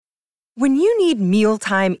When you need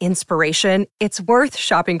mealtime inspiration, it's worth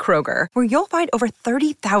shopping Kroger, where you'll find over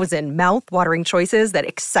 30,000 mouth-watering choices that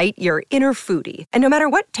excite your inner foodie. And no matter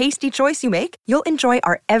what tasty choice you make, you'll enjoy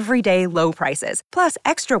our everyday low prices, plus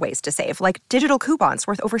extra ways to save, like digital coupons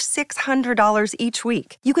worth over $600 each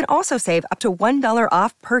week. You can also save up to $1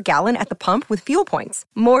 off per gallon at the pump with fuel points.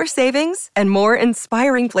 More savings and more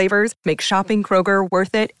inspiring flavors make shopping Kroger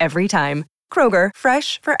worth it every time. Kroger,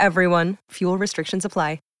 fresh for everyone. Fuel restrictions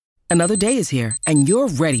apply. Another day is here, and you're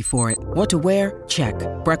ready for it. What to wear? Check.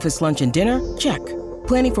 Breakfast, lunch, and dinner? Check.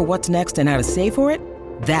 Planning for what's next and how to save for it?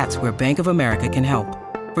 That's where Bank of America can help.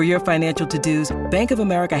 For your financial to-dos, Bank of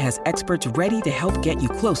America has experts ready to help get you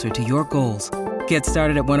closer to your goals. Get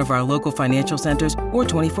started at one of our local financial centers or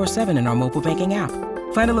 24/7 in our mobile banking app.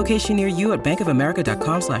 Find a location near you at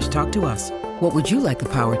bankofamerica.com/talktous. What would you like the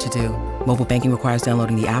power to do? Mobile banking requires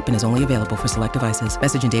downloading the app and is only available for select devices.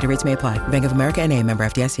 Message and data rates may apply. Bank of America N.A., member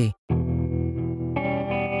FDIC.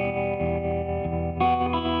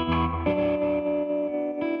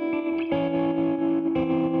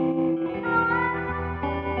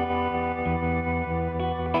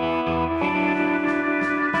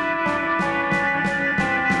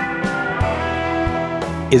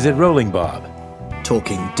 Is It Rolling, Bob?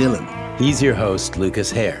 Talking Dylan. He's your host,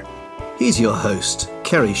 Lucas Hare. He's your host,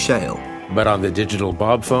 Kerry Shale. But on the digital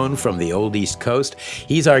Bob phone from the old East Coast,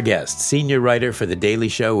 he's our guest, senior writer for The Daily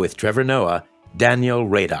Show with Trevor Noah, Daniel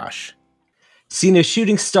Radosh. Seen a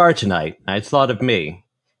shooting star tonight. I thought of me.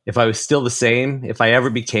 If I was still the same, if I ever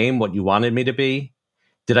became what you wanted me to be.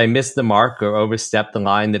 Did I miss the mark or overstep the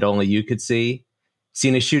line that only you could see?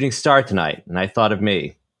 Seen a shooting star tonight, and I thought of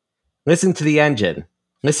me. Listen to the engine.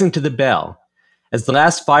 Listen to the bell. As the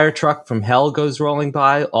last fire truck from hell goes rolling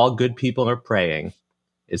by, all good people are praying.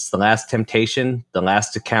 It's the last temptation, the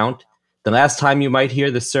last account, the last time you might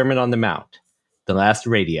hear the Sermon on the Mount. The last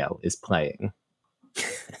radio is playing.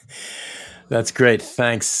 That's great.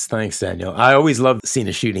 Thanks, Daniel. I always loved seeing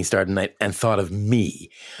a shooting star tonight and thought of me.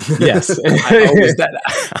 Yes.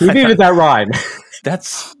 We needed that rhyme.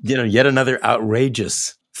 That's, yet another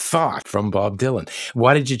outrageous thought from Bob Dylan.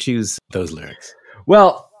 Why did you choose those lyrics?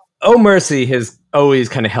 Well, Oh Mercy has always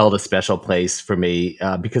kind of held a special place for me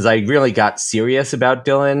because I really got serious about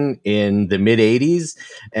Dylan in the mid-'80s.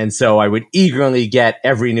 And so I would eagerly get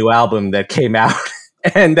every new album that came out.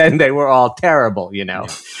 And then they were all terrible, Yeah.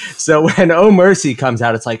 So when Oh Mercy comes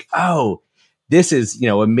out, it's like, oh, this is,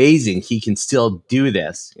 amazing. He can still do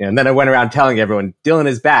this. And then I went around telling everyone, Dylan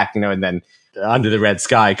is back, and then Under the Red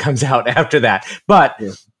Sky comes out after that. But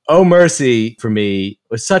Oh Mercy, for me,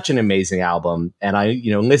 was such an amazing album. And I,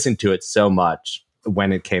 listened to it so much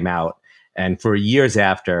when it came out and for years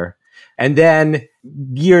after. And then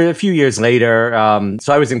a few years later,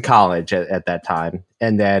 so I was in college at that time.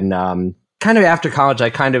 And then kind of after college, I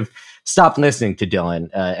kind of stopped listening to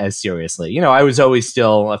Dylan as seriously. I was always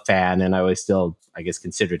still a fan and I always still, I guess,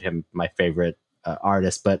 considered him my favorite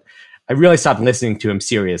artist. But I really stopped listening to him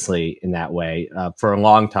seriously in that way for a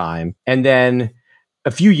long time. And then a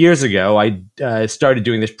few years ago, I started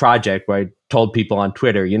doing this project where I told people on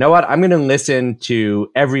Twitter, you know what, I'm going to listen to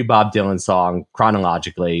every Bob Dylan song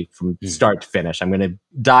chronologically from start to finish. I'm going to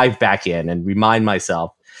dive back in and remind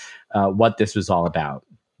myself what this was all about.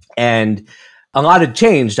 And a lot had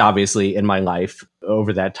changed, obviously, in my life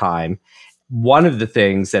over that time. One of the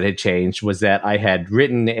things that had changed was that I had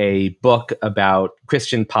written a book about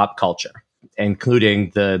Christian pop culture, including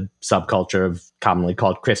the subculture of commonly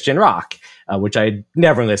called Christian rock, which I'd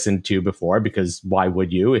never listened to before, because why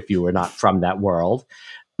would you if you were not from that world?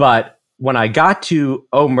 But when I got to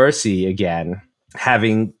Oh Mercy again,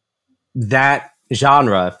 having that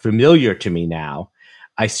genre familiar to me now,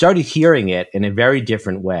 I started hearing it in a very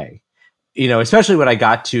different way. Especially when I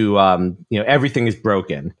got to, Everything is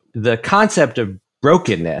Broken. The concept of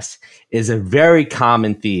brokenness is a very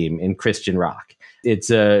common theme in Christian rock. It's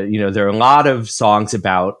there are a lot of songs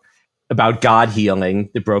about God healing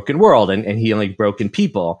the broken world and healing broken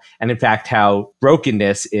people. And in fact, how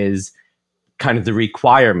brokenness is kind of the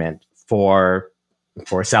requirement for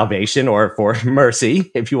salvation or for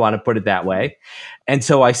mercy, if you want to put it that way. And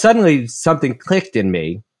so something clicked in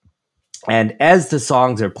me. And as the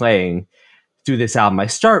songs are playing through this album, I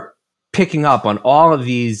start picking up on all of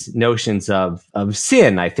these notions of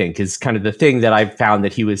sin, I think, is kind of the thing that I've found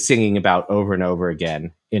that he was singing about over and over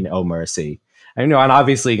again in Oh Mercy. And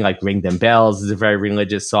obviously, like Ring Them Bells is a very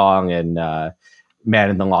religious song, and Man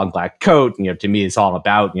in the Long Black Coat, to me, is all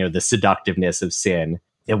about, the seductiveness of sin.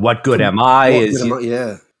 And What Good Am I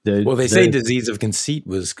They say Disease of Conceit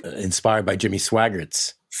was inspired by Jimmy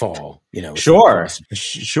Swaggart's Fall,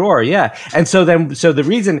 Sure, yeah. And so the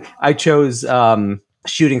reason I chose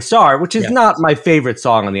Shooting Star, which is not my favorite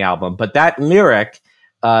song on the album, but that lyric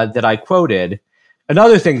that I quoted,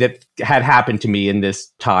 another thing that had happened to me in this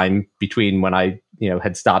time between when I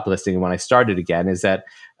had stopped listening and when I started again, is that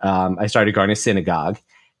I started going to synagogue.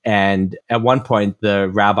 And at one point, the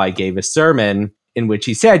rabbi gave a sermon in which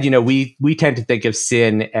he said, we tend to think of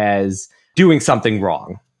sin as doing something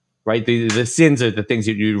wrong, right? The sins are the things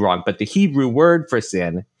you do wrong. But the Hebrew word for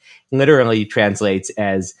sin literally translates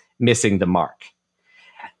as missing the mark.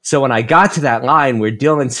 So when I got to that line where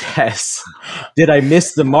Dylan says, "Did I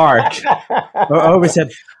miss the mark?" or Omer said,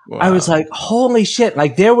 wow. I was like, holy shit.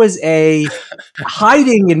 Like there was a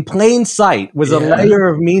hiding in plain sight was a layer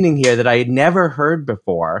of meaning here that I had never heard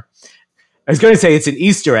before. I was going to say it's an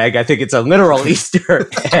Easter egg. I think it's a literal Easter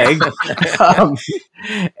egg.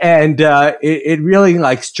 It really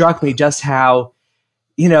like struck me just how,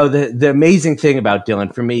 the amazing thing about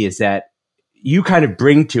Dylan for me is that you kind of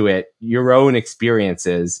bring to it your own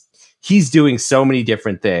experiences. He's doing so many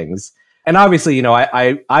different things. And obviously,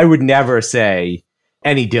 I would never say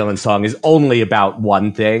any Dylan song is only about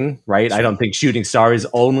one thing, right? I don't think Shooting Star is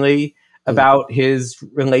only about his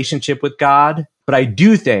relationship with God. But I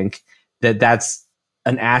do think that that's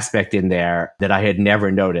an aspect in there that I had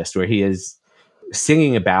never noticed, where he is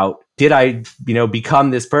singing about, did I,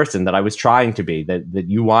 become this person that I was trying to be, that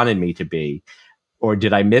you wanted me to be, or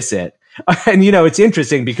did I miss it? And, it's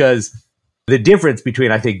interesting because the difference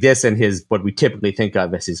between, I think, this and his, what we typically think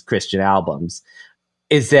of as his Christian albums,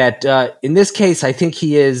 is that in this case, I think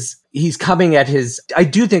he's coming at I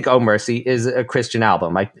do think Oh Mercy is a Christian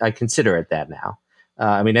album. I consider it that now.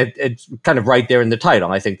 It's kind of right there in the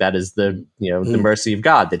title. I think that is the mercy of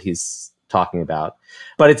God that he's talking about.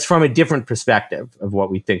 But it's from a different perspective of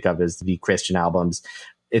what we think of as the Christian albums.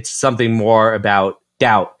 It's something more about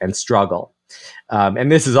doubt and struggle.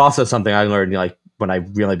 And this is also something I learned, when I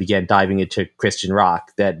really began diving into Christian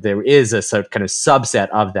rock, that there is a kind of subset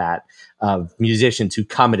of that, of musicians who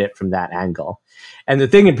come at it from that angle. And the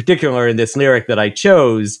thing in particular in this lyric that I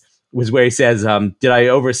chose was where he says, did I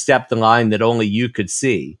overstep the line that only you could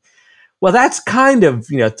see? Well, that's kind of,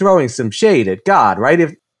 throwing some shade at God,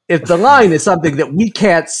 right? If the line is something that we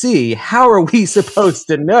can't see, how are we supposed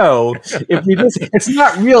to know if we just, it's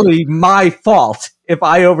not really my fault if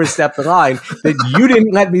I overstep the line that you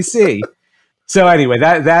didn't let me see. So anyway,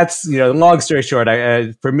 that's, long story short,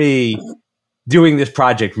 for me, doing this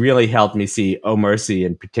project really helped me see Oh Mercy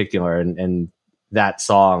in particular, and that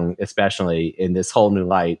song especially, in this whole new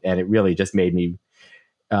light. And it really just made me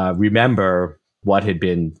remember what had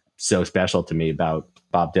been so special to me about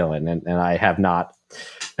Bob Dylan. And I have not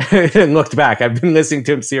looked back. I've been listening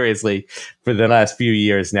to him seriously for the last few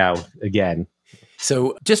years now again.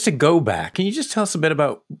 So just to go back, can you just tell us a bit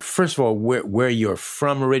about, first of all, where you're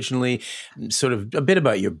from originally, sort of a bit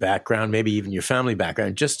about your background, maybe even your family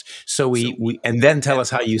background, just so we and then tell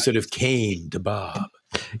us how you sort of came to Bob.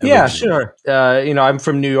 Yeah, sure. I'm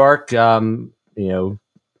from New York, in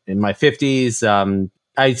my 50s.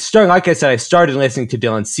 I started listening to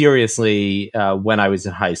Dylan seriously when I was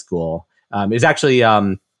in high school. It was actually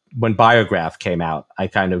when Biograph came out. I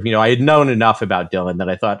kind of, I had known enough about Dylan that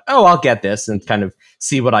I thought, oh, I'll get this and kind of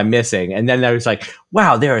see what I'm missing. And then I was like,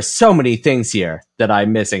 wow, there are so many things here that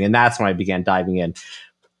I'm missing. And that's when I began diving in.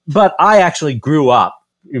 But I actually grew up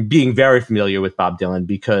being very familiar with Bob Dylan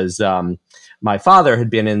because my father had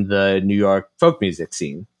been in the New York folk music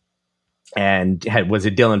scene and was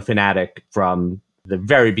a Dylan fanatic from the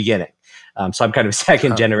very beginning. So I'm kind of a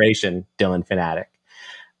second generation Dylan fanatic.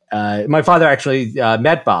 My father actually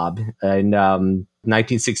met Bob in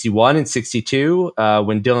 1961 and 62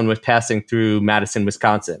 when Dylan was passing through Madison,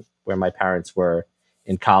 Wisconsin, where my parents were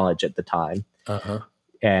in college at the time. Uh-huh.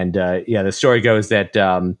 And the story goes that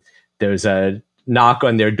there was a knock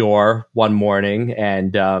on their door one morning,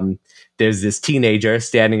 and there's this teenager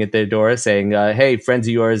standing at their door saying, hey, friends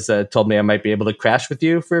of yours told me I might be able to crash with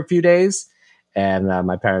you for a few days. And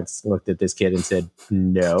my parents looked at this kid and said,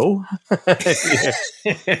 no.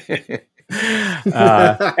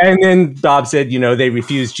 And then Bob said, they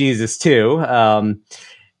refused Jesus too.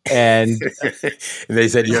 And they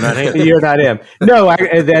said, you're not him. You're not him. No.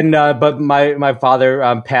 But my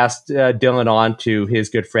father passed Dylan on to his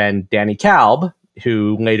good friend, Danny Kalb,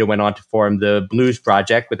 who later went on to form the Blues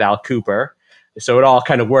Project with Al Cooper. So it all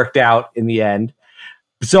kind of worked out in the end.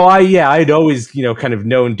 So I'd always, kind of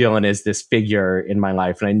known Dylan as this figure in my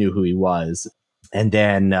life, and I knew who he was. And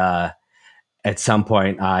then at some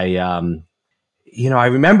point I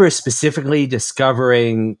remember specifically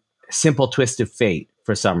discovering Simple Twist of Fate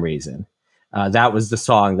for some reason. That was the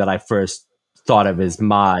song that I first thought of as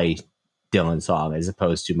my Dylan song, as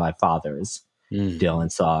opposed to my father's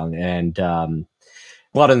Dylan song. And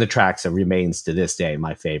Blood on the Tracks remains to this day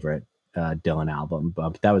my favorite Dylan album.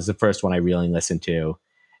 But that was the first one I really listened to.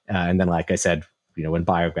 And then, like I said, when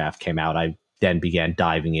Biograph came out, I then began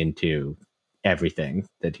diving into everything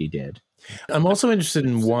that he did. I'm also interested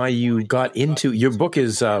in why you got into, your book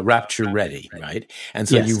is Rapture Ready, right? And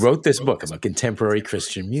so Yes. you wrote this book about contemporary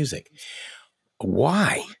Christian music.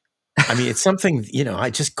 Why? I mean, it's something,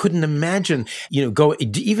 I just couldn't imagine,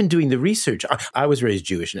 even doing the research. I was raised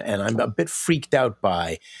Jewish, and I'm a bit freaked out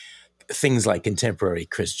by things like contemporary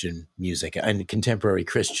Christian music and contemporary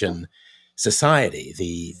Christian society.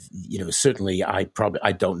 Certainly I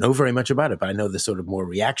don't know very much about it, but I know the sort of more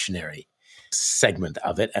reactionary segment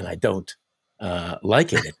of it, and I don't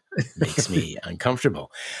like it. It makes me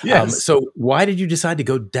uncomfortable. Yes. So why did you decide to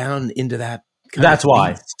go down into that? That's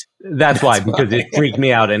why. That's why, because it freaked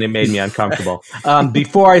me out and it made me uncomfortable.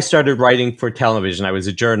 Before I started writing for television, I was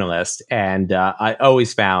a journalist, and I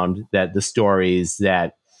always found that the stories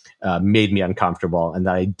that made me uncomfortable and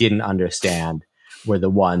that I didn't understand were the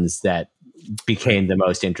ones that became the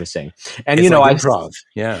most interesting. And it's like improv.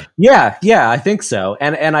 Yeah, I think so.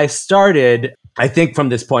 And I started, I think, from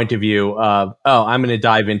this point of view of, I'm going to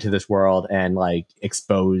dive into this world and like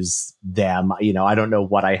expose them. I don't know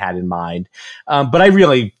what I had in mind, but I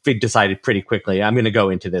really decided pretty quickly I'm going to go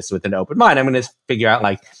into this with an open mind. I'm going to figure out,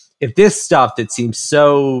 like, if this stuff that seems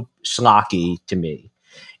so schlocky to me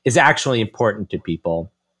is actually important to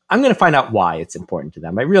people, I'm going to find out why it's important to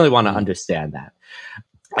them. I really want to understand that.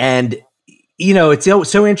 And it's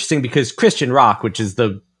so interesting because Christian rock, which is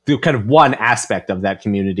the kind of one aspect of that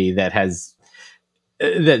community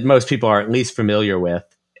that most people are at least familiar with,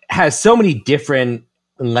 has so many different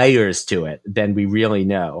layers to it than we really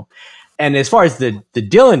know. And as far as the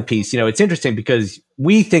Dylan piece, it's interesting because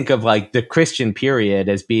we think of like the Christian period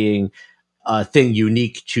as being a thing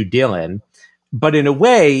unique to Dylan. But in a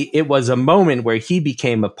way, it was a moment where he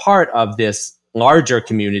became a part of this larger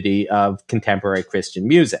community of contemporary Christian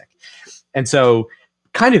music. And so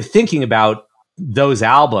kind of thinking about those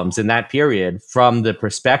albums in that period from the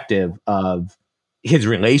perspective of his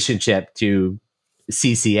relationship to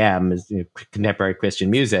CCM, contemporary Christian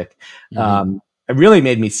music, it really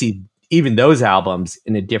made me see even those albums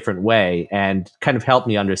in a different way and kind of helped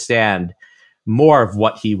me understand more of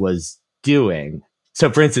what he was doing. So,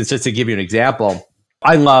 for instance, just to give you an example,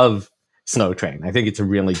 I love Slow Train. I think it's a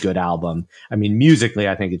really good album. I mean, musically,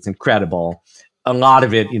 I think it's incredible. A lot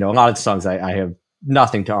of it, a lot of the songs I have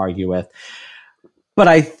nothing to argue with. But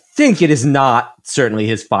I think it is not certainly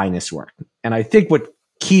his finest work. And I think what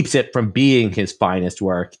keeps it from being his finest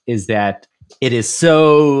work is that it is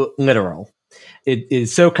so literal. It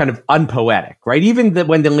is so kind of unpoetic, right? Even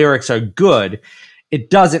when the lyrics are good, it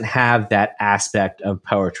doesn't have that aspect of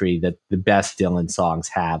poetry that the best Dylan songs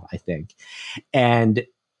have, I think. And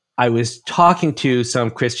I was talking to some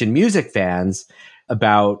Christian music fans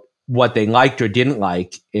about what they liked or didn't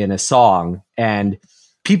like in a song. And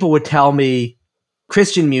people would tell me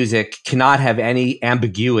Christian music cannot have any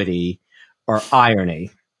ambiguity or irony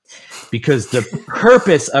because the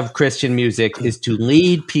purpose of Christian music is to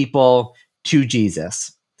lead people to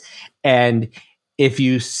Jesus. And if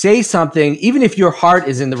you say something, even if your heart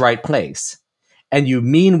is in the right place and you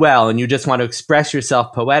mean well and you just want to express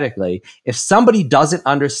yourself poetically, if somebody doesn't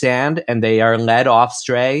understand and they are led off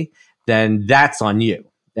stray, then that's on you.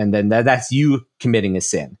 And then that's you committing a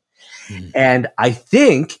sin. And I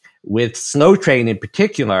think with Slow Train in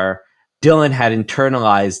particular, Dylan had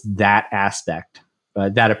internalized that aspect,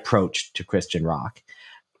 that approach to Christian rock.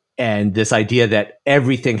 And this idea that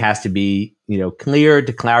everything has to be, clear,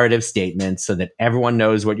 declarative statements so that everyone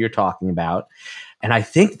knows what you're talking about. And I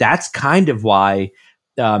think that's kind of why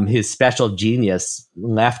his special genius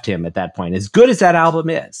left him at that point. As good as that album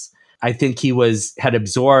is, I think he had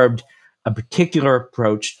absorbed a particular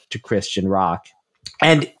approach to Christian rock.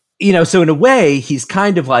 And, so in a way, he's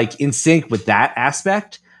kind of like in sync with that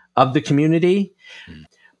aspect of the community.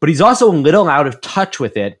 But he's also a little out of touch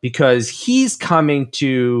with it because he's coming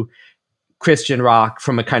to Christian rock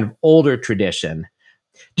from a kind of older tradition.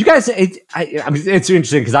 Do you guys, it's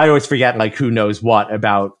interesting because I always forget like who knows what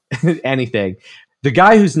about anything. The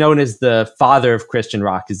guy who's known as the father of Christian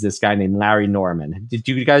rock is this guy named Larry Norman. Did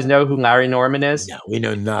you guys know who Larry Norman is? No, we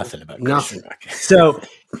know nothing about Christian rock. So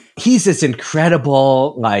he's this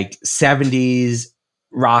incredible like 70s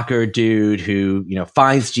rocker dude who,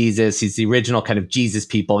 finds Jesus. He's the original kind of Jesus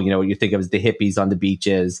people, what you think of as the hippies on the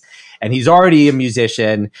beaches. And he's already a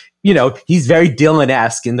musician. He's very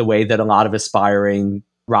Dylan-esque in the way that a lot of aspiring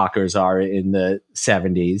rockers are in the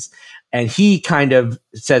 70s. And he kind of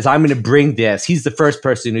says, I'm going to bring this. He's the first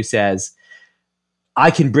person who says,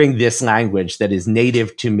 I can bring this language that is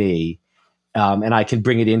native to me and I can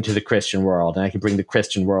bring it into the Christian world, and I can bring the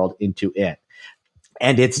Christian world into it.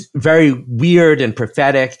 And it's very weird and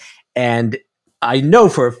prophetic. And I know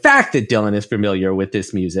for a fact that Dylan is familiar with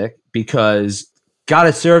this music because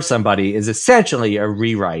Gotta Serve Somebody is essentially a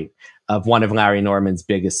rewrite of one of Larry Norman's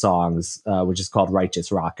biggest songs, which is called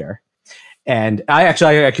Righteous Rocker. And I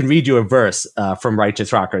can read you a verse from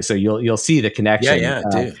Righteous Rocker, so you'll see the connection. Yeah,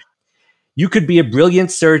 do. You could be a brilliant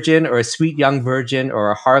surgeon or a sweet young virgin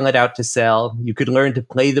or a harlot out to sell. You could learn to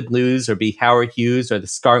play the blues or be Howard Hughes or the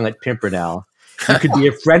Scarlet Pimpernel. You could be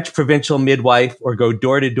a French provincial midwife or go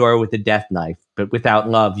door to door with a death knife. But without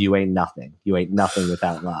love, you ain't nothing. You ain't nothing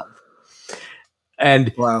without love.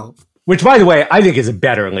 And wow. Which, by the way, I think is a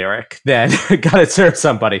better lyric than Gotta Serve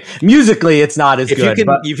Somebody. Musically, it's not as good.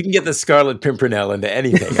 If you can get the Scarlet Pimpernel into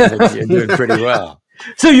anything, I think you're doing pretty well.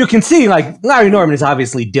 So you can see, like, Larry Norman is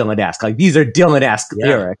obviously Dylan-esque. Like, these are Dylan-esque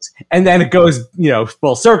lyrics. And then it goes,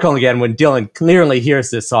 full circle again when Dylan clearly hears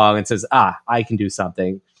this song and says, I can do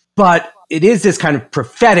something. But it is this kind of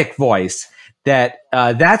prophetic voice that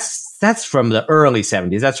that's from the early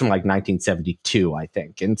 70s. That's from like 1972, I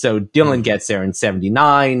think. And so Dylan gets there in 79,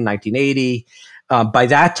 1980. By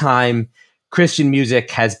that time, Christian music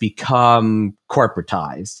has become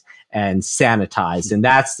corporatized and sanitized. And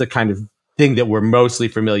that's the kind of thing that we're mostly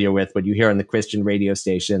familiar with, what you hear on the Christian radio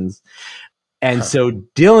stations. And so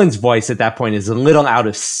Dylan's voice at that point is a little out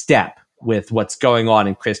of step with what's going on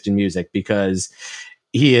in Christian music because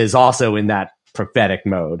he is also in that prophetic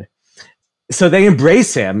mode. So they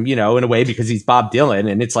embrace him, in a way because he's Bob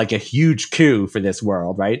Dylan, and it's like a huge coup for this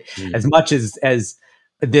world, right? As much as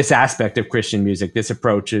this aspect of Christian music, this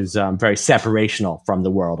approach is very separational from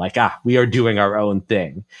the world. Like, we are doing our own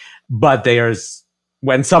thing. But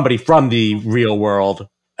when somebody from the real world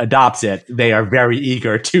adopts it, they are very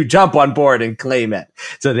eager to jump on board and claim it.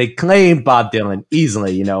 So they claim Bob Dylan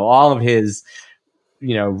easily. All of his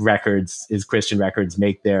records, his Christian records,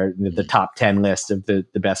 make the top 10 list of the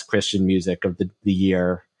best Christian music of the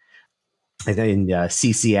year in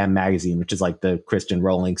CCM magazine, which is like the Christian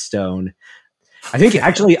Rolling Stone. I think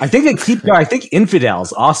they keep going. I think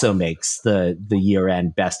Infidels also makes the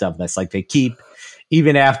year-end best of list. Like they keep,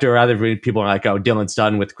 even after other people are like, oh, Dylan's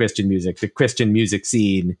done with Christian music, the Christian music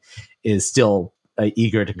scene is still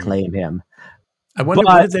eager to claim him. I wonder,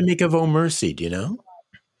 what did they make of Oh Mercy? Do you know?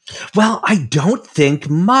 Well, I don't think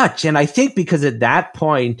much. And I think because at that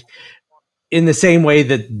point, in the same way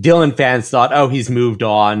that Dylan fans thought, oh, he's moved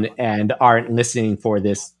on and aren't listening for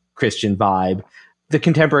this Christian vibe, the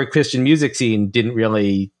contemporary Christian music scene didn't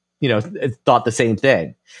really, thought the same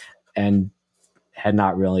thing and had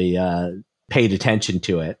not really paid attention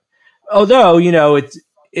to it. Although,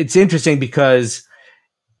 it's interesting because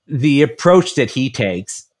the approach that he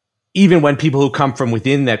takes, even when people who come from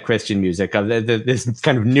within that Christian music, this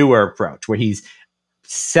kind of newer approach where he's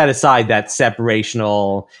set aside that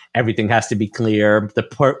separational, everything has to be clear.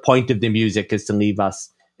 The point of the music is to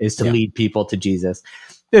lead people to Jesus.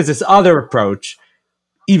 There's this other approach,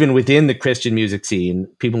 even within the Christian music scene,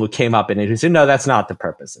 people who came up in it who said, no, that's not the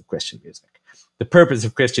purpose of Christian music. The purpose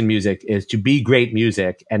of Christian music is to be great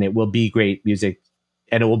music, and it will be great music,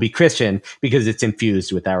 and it will be Christian because it's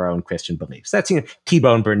infused with our own Christian beliefs. That's,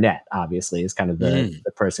 T-Bone Burnett, obviously, is kind of the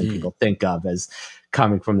person people think of as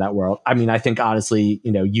coming from that world. I mean, I think, honestly,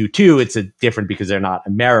 U2, it's different because they're not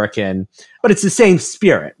American, but it's the same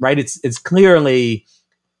spirit, right? It's clearly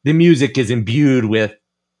the music is imbued with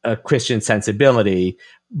a Christian sensibility,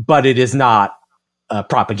 but it is not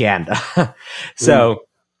propaganda. So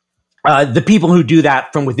the people who do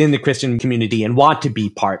that from within the Christian community and want to be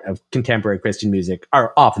part of contemporary Christian music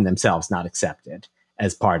are often themselves not accepted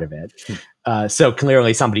as part of it. So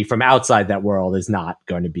clearly somebody from outside that world is not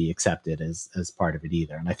going to be accepted as part of it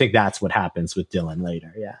either. And I think that's what happens with Dylan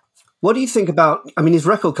later. Yeah. What do you think about, his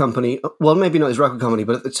record company, well, maybe not his record company,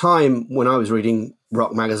 but at the time when I was reading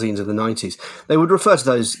rock magazines of the 90s, they would refer to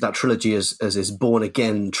that trilogy as his Born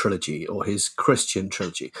Again trilogy or his Christian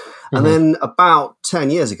trilogy. And then about 10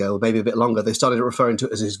 years ago, or maybe a bit longer, they started referring to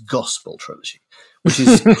it as his Gospel trilogy, which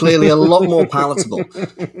is clearly a lot more palatable.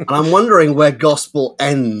 And I'm wondering where gospel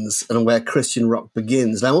ends and where Christian rock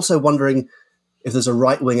begins. And I'm also wondering if there's a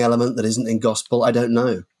right-wing element that isn't in gospel. I don't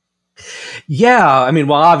know. Yeah,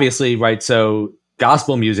 well, obviously, right. So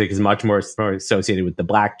gospel music is much more associated with the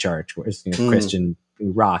black church, whereas Christian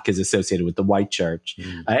rock is associated with the white church.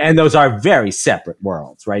 And those are very separate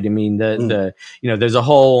worlds, right? There's a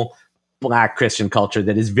whole black Christian culture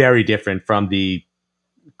that is very different from the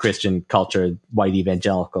Christian culture, white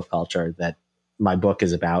evangelical culture that my book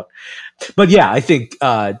is about. But yeah, I think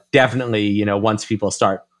definitely, once people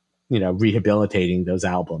start, rehabilitating those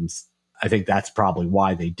albums, I think that's probably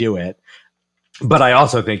why they do it. But I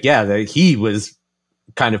also think, that he was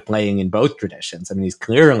kind of playing in both traditions. I mean, he's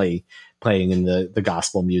clearly playing in the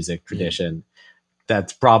gospel music tradition.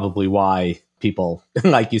 That's probably why people,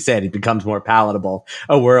 like you said, it becomes more palatable.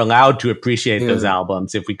 Oh, we're allowed to appreciate those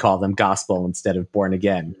albums if we call them gospel instead of born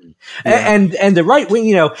again. And the right wing,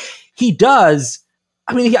 he does.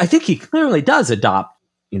 I mean, I think he clearly does adopt,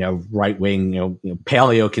 right wing,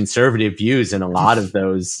 paleo-conservative views in a lot of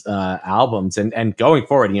those albums. And going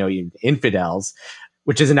forward, Infidels,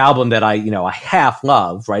 which is an album that I half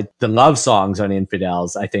love, right? The love songs on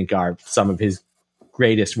Infidels, I think, are some of his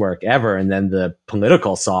greatest work ever. And then the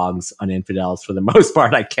political songs on Infidels, for the most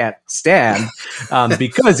part, I can't stand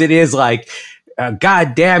because it is like,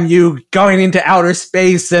 God damn you going into outer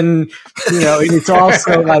space. And, it's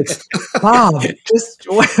also like, Bob,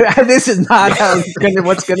 this is not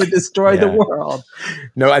what's going to destroy the world.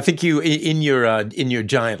 No, I think you, in your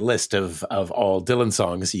giant list of all Dylan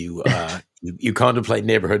songs, you contemplate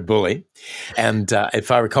Neighborhood Bully. And if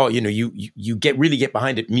I recall, you really get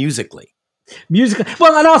behind it musically.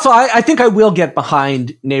 Well, and also I think I will get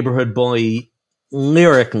behind Neighborhood Bully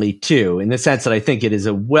lyrically too, in the sense that I think it is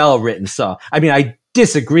a well-written song. I mean, I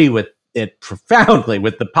disagree with it profoundly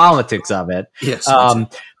with the politics of it. Yes.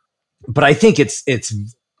 But I think it's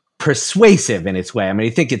persuasive in its way. I mean, I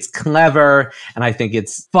think it's clever, and I think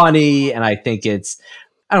it's funny, and I think I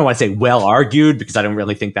don't want to say well argued, because I don't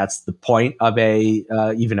really think that's the point of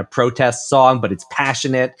even a protest song, but it's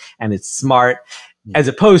passionate and it's smart. As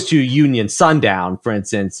opposed to Union Sundown, for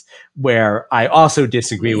instance, where I also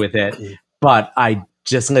disagree with it, but I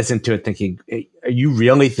just listened to it thinking, you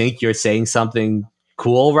really think you're saying something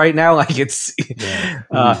cool right now? Like it's,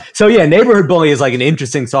 so Neighborhood Bully is like an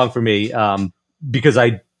interesting song for me, because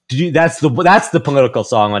that's the political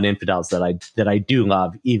song on Infidels that I do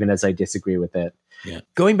love, even as I disagree with it. Yeah.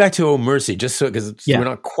 Going back to Oh Mercy, just so, because we're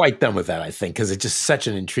not quite done with that, I think, because it's just such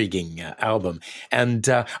an intriguing album. And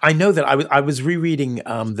I know that I was rereading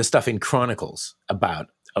the stuff in Chronicles about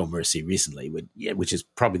Oh Mercy recently, which is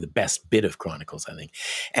probably the best bit of Chronicles, I think.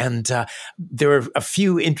 And there are a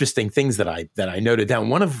few interesting things that I noted down.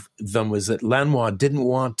 One of them was that Lanois didn't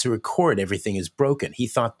want to record Everything Is Broken. He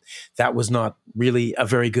thought that was not really a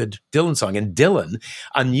very good Dylan song. And Dylan,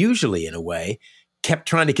 unusually in a way, kept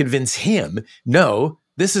trying to convince him, no,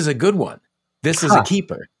 this is a good one. This is a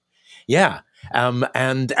keeper. Yeah.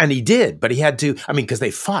 And he did, but he had to, because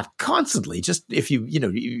they fought constantly. Just if you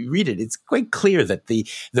read it, it's quite clear that the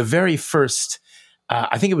very first,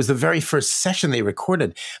 I think it was the very first session they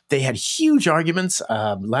recorded, they had huge arguments.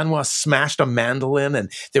 Lanois smashed a mandolin, and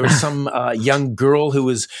there was some young girl who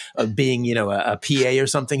was being, a PA or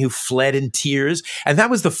something, who fled in tears. And that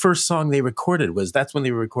was the first song they recorded. That's when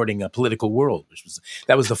they were recording Political World,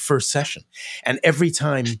 that was the first session. And every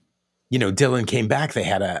time, Dylan came back, they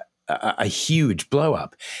had a huge blow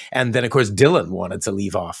up. And then, of course, Dylan wanted to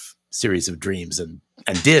leave off Series of Dreams and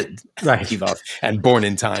did leave off, and Born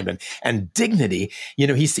in Time and Dignity.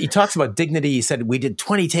 He talks about Dignity. He said, we did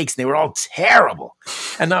 20 takes and they were all terrible.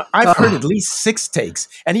 And I've heard at least 6 takes,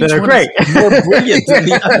 and each one is more brilliant than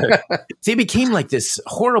the other. So he became like this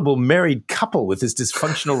horrible married couple with this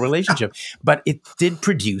dysfunctional relationship, but it did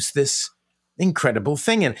produce this incredible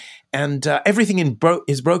thing. And Everything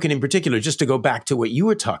is Broken in particular, just to go back to what you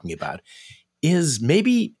were talking about, is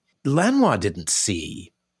maybe Lanois didn't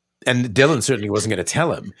see, and Dylan certainly wasn't going to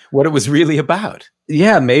tell him, what it was really about.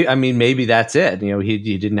 Yeah, maybe that's it.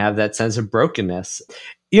 He didn't have that sense of brokenness.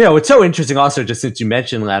 It's so interesting also, just since you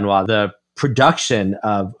mentioned Lanois, the production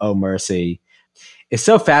of Oh Mercy is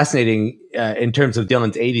so fascinating in terms of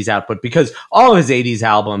Dylan's 80s output, because all of his 80s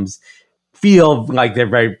albums feel like they're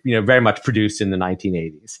very much produced in the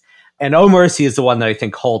 1980s. And Oh Mercy is the one that I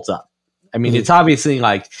think holds up. It's obviously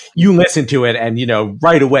like you listen to it and,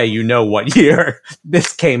 right away, what year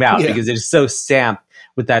this came out, because it's so stamped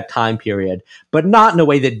with that time period, but not in a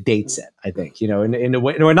way that dates it, I think, in a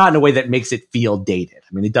way, or not in a way that makes it feel dated.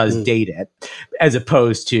 It does date it, as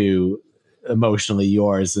opposed to Emotionally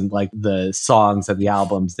Yours and like the songs and the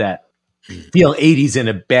albums that feel 80s in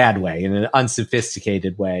a bad way, in an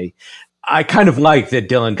unsophisticated way. I kind of like that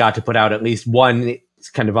Dylan got to put out at least one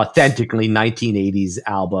kind of authentically 1980s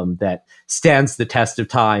album that stands the test of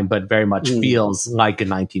time, but very much feels like a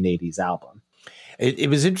 1980s album. It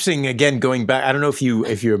was interesting, again, going back. I don't know if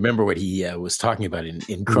you remember what he was talking about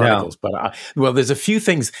in Chronicles, but there's a few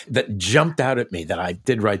things that jumped out at me that I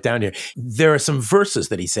did write down here. There are some verses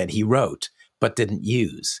that he said he wrote but didn't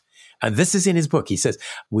use. And this is in his book. He says,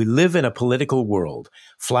 we live in a political world,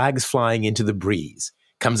 flags flying into the breeze,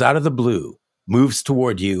 comes out of the blue, moves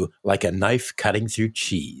toward you like a knife cutting through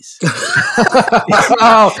cheese.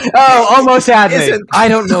 Almost had me. I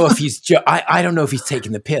don't know if he's I don't know if he's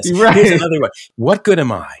taking the piss. Right. Here's another one. What good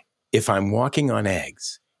am I if I'm walking on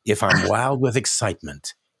eggs, if I'm wild with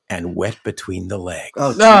excitement and wet between the legs?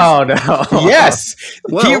 Oh, No. Yes,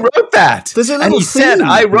 Well, he wrote that. there's a And little he said, theme.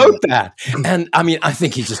 I wrote that. And I mean, I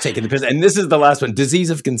think he's just taking the piss. And this is the last one, Disease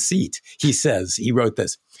of Conceit. He says, he wrote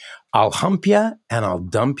this, I'll hump ya and I'll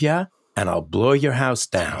dump ya and I'll blow your house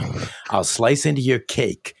down. I'll slice into your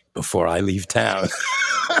cake before I leave town.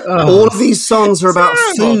 All of these songs are about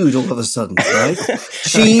food all of a sudden, right?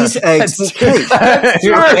 Cheese, eggs, and cake.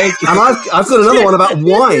 And I've got another one about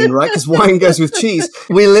wine, right? Because wine goes with cheese.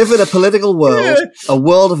 We live in a political world, a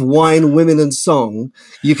world of wine, women, and song.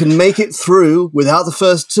 You can make it through without the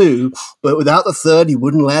first two, but without the third, you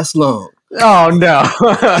wouldn't last long. Oh, no.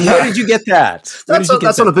 Where did you get that? That's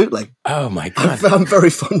on a bootleg. Oh, my God. I'm very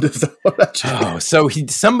fond of that one, actually. Oh, so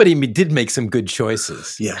somebody did make some good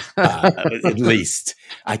choices. Yeah. At least.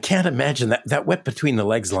 I can't imagine that wet between the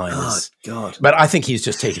legs line Oh, is. God. But I think he's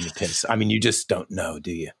just taking the piss. I mean, you just don't know,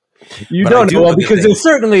 do you? You But don't I do know, know well, the because thing. there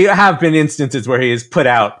certainly have been instances where he has put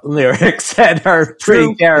out lyrics that are pretty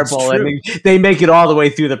True. terrible, It's and true. they make it all the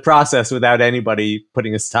way through the process without anybody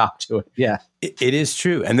putting a stop to it. Yeah. It is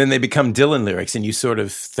true. And then they become Dylan lyrics, and you sort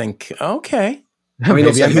of think, okay. I mean, Maybe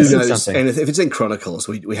also, I'm who missing knows? something. And if it's in Chronicles,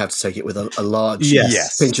 we have to take it with a large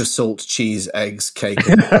Yes. pinch of salt, cheese, eggs, cake,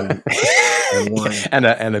 and wine.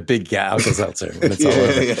 And a big Alka-Seltzer when it's all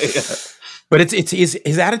over. Yeah. But it's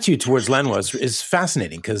his attitude towards Lanois is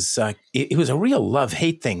fascinating because it was a real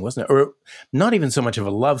love-hate thing, wasn't it? Or not even so much of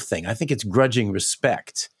a love thing. I think it's grudging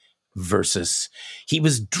respect versus he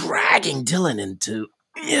was dragging Dylan into,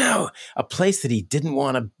 a place that he didn't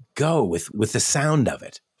want to go with the sound of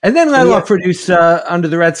it. And then Lanois produced Under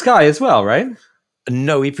the Red Sky as well, right?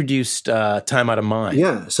 No, he produced Time Out of Mind.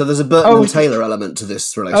 Yeah, so there's a Burton and Taylor element to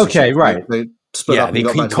this relationship. Okay, right. They split up and he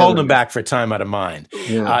got back called together him back for Time Out of Mind.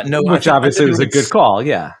 Yeah. No, Which obviously was a good call,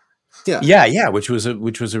 yeah. Yeah, which was a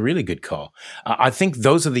really good call. I think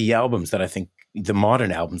those are the albums that I think the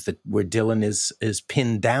modern albums where Dylan is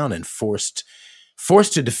pinned down and forced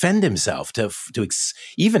to defend himself, to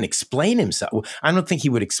even explain himself. I don't think he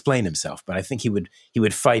would explain himself, but I think he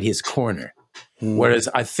would fight his corner. Whereas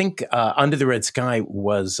I think Under the Red Sky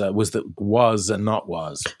was and not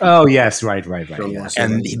was. Oh, yes, right. Yeah.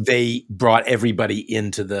 And they brought everybody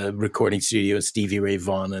into the recording studio, Stevie Ray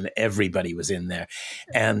Vaughan, and everybody was in there.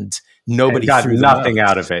 And nobody got threw them nothing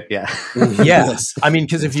out of it, yeah. Yes. I mean,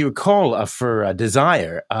 because if you recall for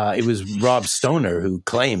Desire, it was Rob Stoner who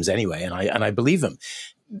claims anyway, and I believe him,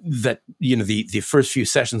 that, the first few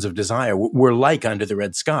sessions of Desire were like Under the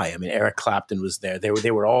Red Sky. I mean, Eric Clapton was there.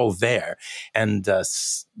 They were all there. And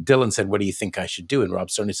Dylan said, what do you think I should do? And Rob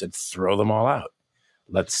Stoner said, throw them all out.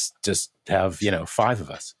 Let's just have, 5 of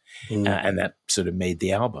us. And that sort of made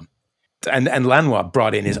the album. And Lanois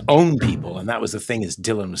brought in his own people. And that was the thing, is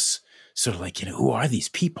Dylan was sort of like, who are these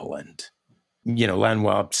people? And,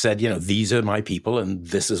 Lanois said, these are my people and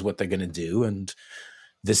this is what they're going to do. And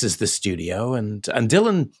this is the studio. And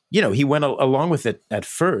Dylan, he went along with it at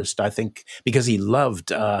first, I think, because he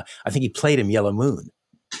loved, I think he played him Yellow Moon.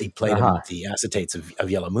 He played him the acetates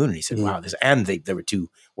of Yellow Moon. And he said, wow, there were 2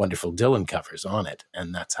 wonderful Dylan covers on it.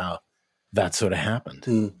 And that's how that sort of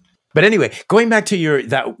happened. But anyway, going back to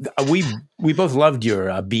we both loved your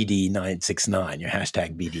BD969, your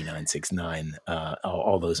hashtag BD969,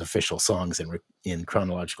 all those official songs in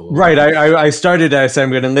chronological order. Right. I started, I said I'm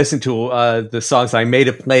going to listen to the songs. I made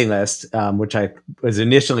a playlist, which I was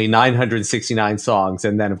initially 969 songs.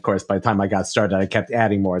 And then, of course, by the time I got started, I kept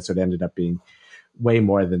adding more. So it ended up being way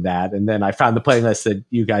more than that. And then I found the playlist that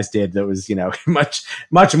you guys did that was, much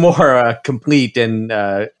more complete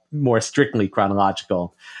and more strictly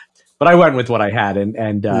chronological. But I went with what I had,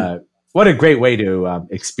 and what a great way to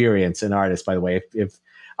experience an artist, by the way. If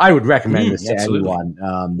I would recommend this to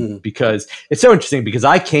anyone, because it's so interesting, because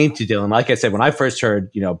I came to Dylan, like I said, when I first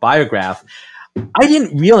heard, Biograph, I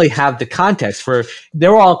didn't really have the context for,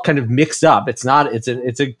 they're all kind of mixed up. It's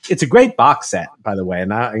a great box set, by the way.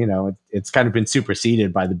 And it's kind of been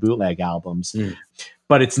superseded by the bootleg albums.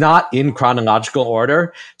 But it's not in chronological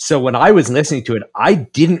order. So when I was listening to it, I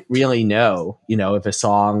didn't really know, if a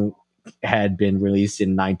song had been released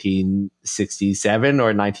in 1967 or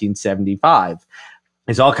 1975.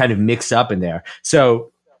 It's all kind of mixed up in there.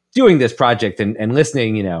 So doing this project and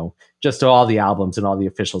listening, just to all the albums and all the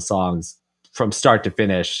official songs from start to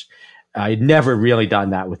finish, I'd never really done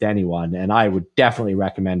that with anyone. And I would definitely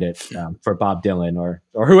recommend it for Bob Dylan or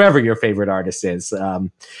whoever your favorite artist is.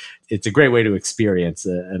 It's a great way to experience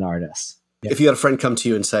an artist. If you had a friend come to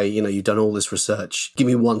you and say, you've done all this research, give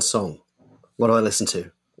me one song, what do I listen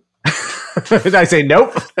to? I say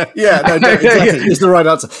nope. Yeah, no, exactly. It's the right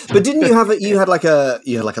answer. But didn't you have you had like a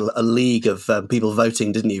league of people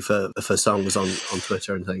voting, didn't you, for songs on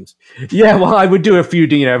Twitter and things? Yeah, well, I would do a few,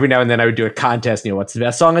 every now and then I would do a contest, what's the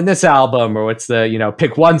best song on this album, or what's the,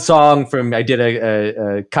 pick one song from, I did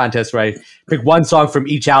a contest where I pick one song from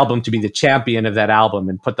each album to be the champion of that album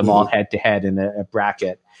and put them all head to head in a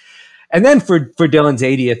bracket. And then for Dylan's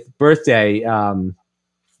 80th birthday,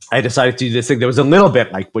 I decided to do this thing that was a little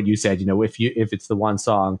bit like what you said, if it's the one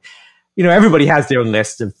song, everybody has their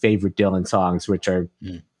list of favorite Dylan songs, which are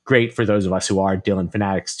great for those of us who are Dylan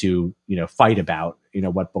fanatics to, fight about,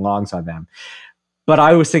 what belongs on them. But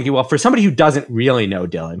I was thinking, well, for somebody who doesn't really know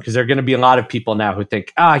Dylan, because there are going to be a lot of people now who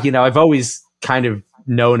think, I've always kind of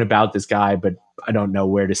known about this guy, but I don't know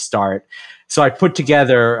where to start. So I put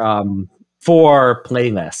together 4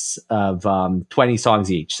 playlists of 20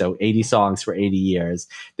 songs each, so 80 songs for 80 years.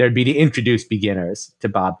 There'd be to introduce beginners to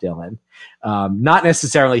Bob Dylan. Not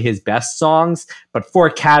necessarily his best songs, but 4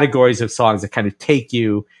 categories of songs that kind of take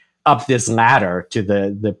you up this ladder to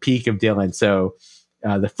the peak of Dylan. So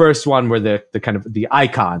the first one were the kind of the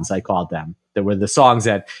icons, I called them. That were the songs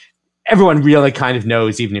that everyone really kind of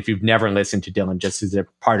knows, even if you've never listened to Dylan, just as they're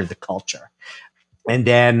part of the culture. And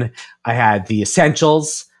then I had the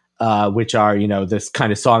essentials, which are, this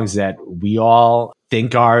kind of songs that we all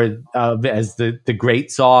think are as the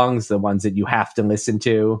great songs, the ones that you have to listen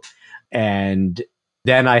to. And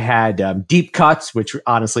then I had deep cuts, which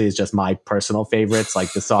honestly is just my personal favorites,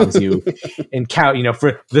 like the songs you encounter,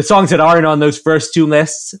 for the songs that aren't on those first 2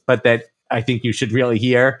 lists, but that I think you should really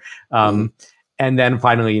hear. And then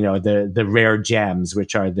finally, the rare gems,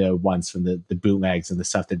 which are the ones from the bootlegs and the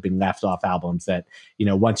stuff that had been left off albums that,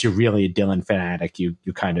 once you're really a Dylan fanatic, you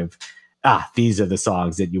kind of, these are the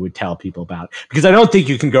songs that you would tell people about. Because I don't think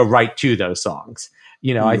you can go right to those songs.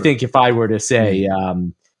 I think if I were to say,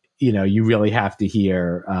 you really have to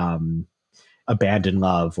hear Abandoned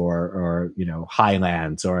Love or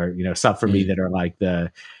Highlands or, stuff for me that are like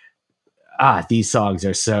these songs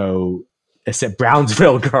are so... Except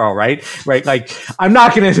Brownsville Girl, right? Like, I'm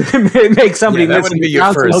not going to make somebody listen to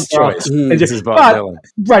your first choice. This is Bob Dylan.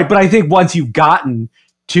 Right, but I think once you've gotten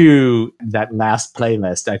to that last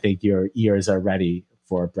playlist, I think your ears are ready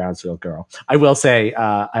for Brownsville Girl. I will say,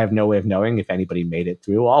 I have no way of knowing if anybody made it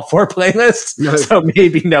through all 4 playlists, so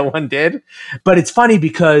maybe no one did. But it's funny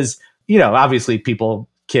because, obviously people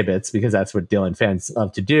kibitz because that's what Dylan fans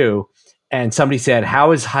love to do. And somebody said,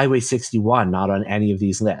 how is Highway 61 not on any of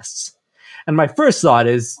these lists? And my first thought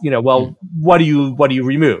is, what do you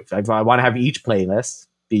remove? I want to have each playlist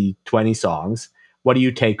be 20 songs. What do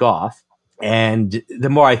you take off? And the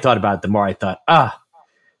more I thought about it, the more I thought,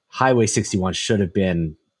 Highway 61 should have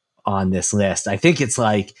been on this list. I think it's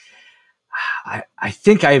like, I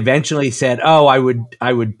think I eventually said, I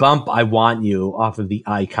would bump I Want You off of the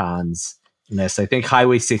icons list. I think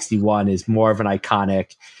Highway 61 is more of an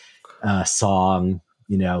iconic song,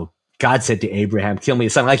 God said to Abraham, kill me a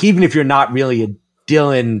son. Like, even if you're not really a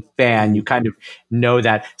Dylan fan, you kind of know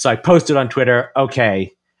that. So I posted on Twitter,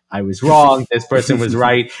 okay, I was wrong. This person was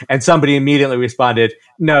right. And somebody immediately responded,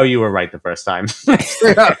 no, you were right the first time. I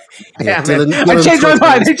changed my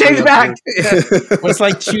mind. I changed back. Well, it's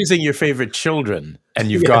like choosing your favorite children and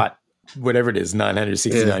you've got whatever it is,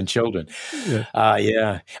 969 children.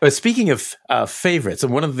 But speaking of favorites,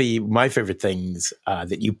 and one of my favorite things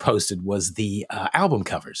that you posted was the album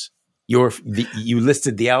covers. You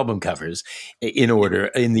listed the album covers in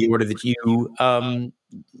the order that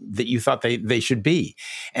you thought they should be.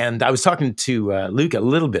 And I was talking to Luke a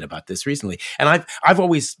little bit about this recently, and I've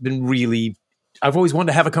always wanted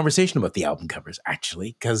to have a conversation about the album covers,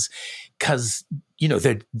 actually, because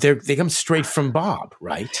they come straight from Bob,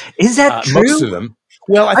 right? Is that true? Most of them.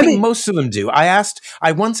 Well, I think most of them do. I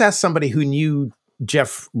once asked somebody who knew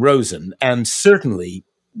Jeff Rosen, and certainly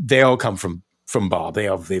they all come from Bob.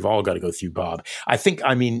 They've all got to go through Bob.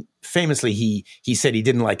 Famously, he said he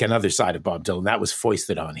didn't like another side of Bob Dylan. That was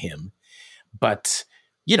foisted on him. But,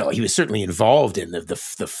 he was certainly involved in the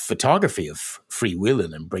photography of Free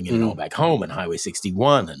Willin' and Bringing It All Back Home and Highway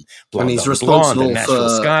 61 and Blonde and he's on responsible Blonde and Nashville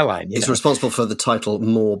Skyline. He's responsible for the title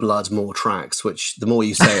More Blood, More Tracks, which the more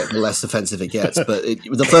you say it, the less offensive it gets. But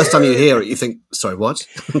the first time you hear it, you think, sorry, what?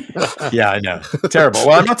 Yeah, I know. Terrible.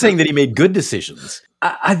 Well, I'm not saying that he made good decisions.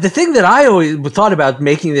 The thing that I always thought about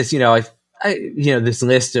making this, this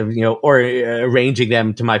list of, or arranging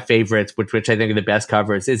them to my favorites, which I think are the best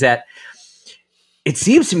covers, is that it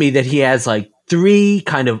seems to me that he has like 3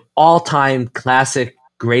 kind of all-time classic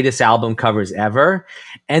greatest album covers ever.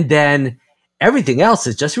 And then everything else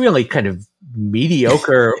is just really kind of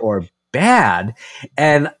mediocre or bad.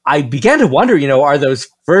 And I began to wonder, are those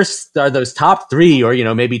top 3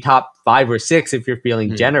 or, maybe top 5 or 6, if you're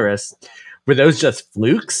feeling generous, were those just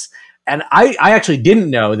flukes? And I actually didn't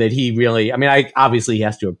know that he really, obviously he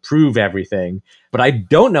has to approve everything, but I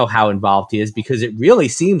don't know how involved he is, because it really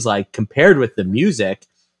seems like, compared with the music,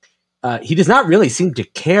 he does not really seem to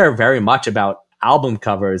care very much about album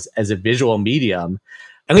covers as a visual medium.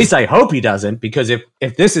 At least I hope he doesn't, because if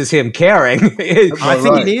this is him caring, I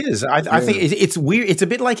think it is. I think it's weird. It's a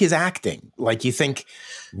bit like his acting. Like, you think,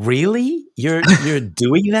 really, you're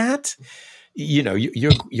doing that?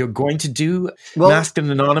 You're going to do Masked and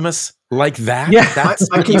Anonymous like that? Yeah,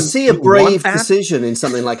 I can see a brave decision in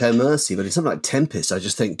something like Oh Mercy, but in something like Tempest, I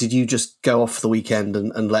just think, did you just go off the weekend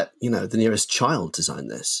and let the nearest child design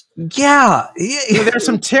this? Yeah. There are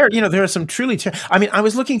some there are some truly I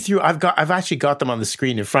was looking through. I've actually got them on the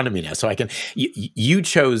screen in front of me now, so I can. You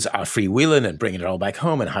chose Freewheelin' and Bringing It All Back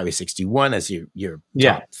Home and Highway 61 as your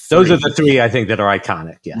top 3. Those are the 3 I think that are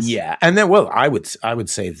iconic. Yes. Yeah, and then I would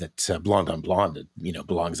say that Blonde on Blonde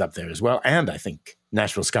belongs up there as well, and I think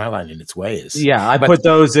Nashville Skyline in its way is. Yeah, I put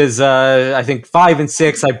those as I think 5 and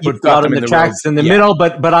 6. I put Blood on the Tracks in the middle,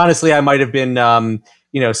 but honestly, I might have been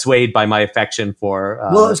swayed by my affection for.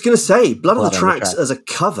 I was going to say Blood on the Tracks as a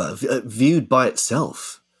cover viewed by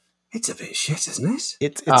itself. It's a bit shit, isn't it?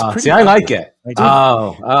 It's pretty. See, I like it.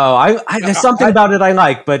 There's something about it I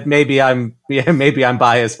like, but maybe I'm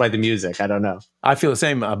biased by the music. I don't know. I feel the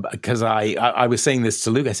same because I was saying this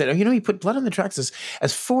to Luke. I said, he put Blood on the Tracks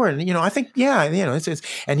as 4, and I think it's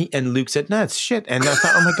and Luke said, no, it's shit. And I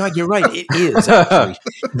thought, oh my God, you're right, it is. Actually.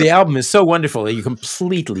 The album is so wonderful that you're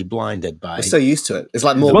completely blinded by. We're so used to it. It's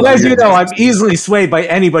like more. Well, as you know, I'm easily swayed by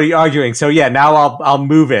anybody arguing. So yeah, now I'll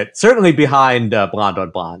move it certainly behind Blonde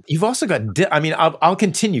on Blonde. You've also got. I'll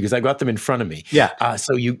continue because I got them in front of me. Yeah.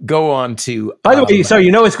 So you go on to. By the way, so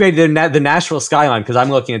it's great, the Nashville Skyline, because I'm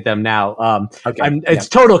looking at them now. It's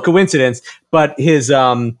total coincidence, but his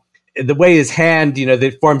the way his hand,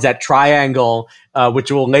 that forms that triangle,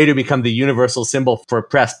 which will later become the universal symbol for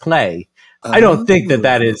press play. I don't think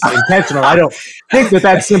that is intentional. I don't think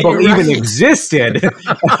that symbol even existed.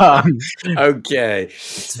 Okay.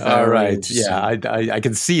 All right. Yeah, I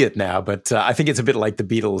can see it now, but I think it's a bit like the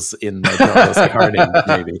Beatles in Harding,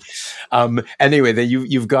 maybe. Anyway, then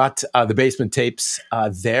you've got the Basement Tapes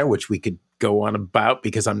there, which we could go on about,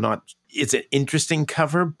 because it's an interesting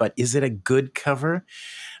cover, but is it a good cover?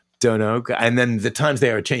 Don't know. And then The Times They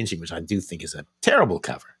Are Changing, which I do think is a terrible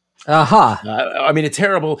cover. It's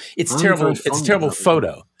terrible. It's a terrible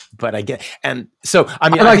photo, but I get, and so I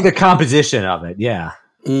like the composition of it. Yeah.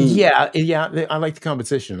 Yeah. I like the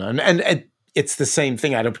composition, and it's the same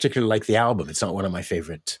thing. I don't particularly like the album. It's not one of my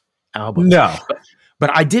favorite albums. No,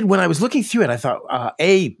 but I did, when I was looking through it, I thought,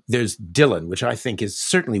 there's Dylan, which I think is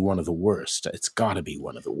certainly one of the worst. It's got to be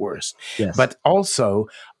one of the worst. Yes. But also.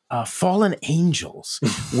 Fallen Angels,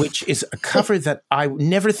 which is a cover that I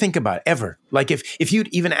never think about ever. Like if you'd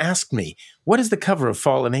even asked me, what is the cover of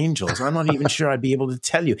Fallen Angels? I'm not even sure I'd be able to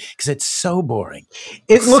tell you, because it's so boring.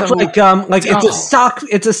 It looks like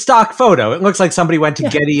it's a stock photo. It looks like somebody went to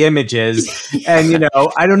Getty Images, and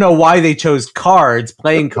I don't know why they chose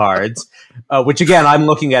playing cards. Which again, I'm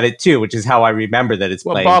looking at it too, which is how I remember that it's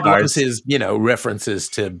playing Bob cards. loves his references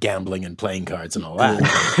to gambling and playing cards and all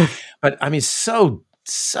that. But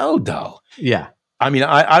so dull. Yeah.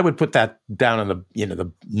 I would put that down on the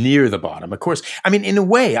near the bottom. Of course, in a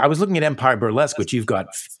way, I was looking at Empire Burlesque, which you've got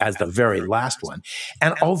as the very last one.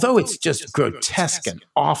 And although it's just grotesque and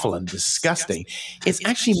awful and disgusting, it's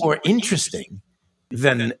actually more interesting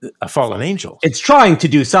than A Fallen Angel. It's trying to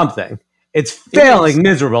do something. It's failing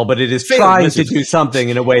miserable, but it is trying to do something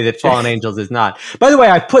in a way that Fallen Angels is not. By the way,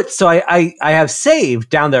 I have saved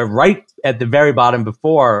down there right at the very bottom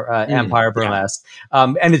before Empire Burlesque.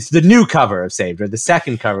 And it's the new cover of Saved, or the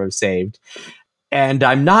second cover of Saved. And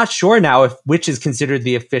I'm not sure now which is considered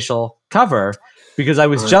the official cover, because I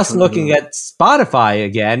was just looking at Spotify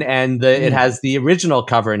again, and it has the original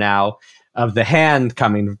cover now of the hand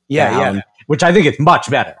coming down, which I think is much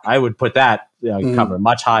better. I would put that cover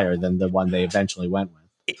much higher than the one they eventually went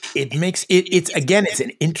with. It makes it's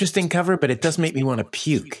an interesting cover, but it does make me want to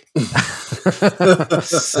puke.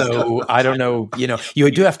 So I don't know,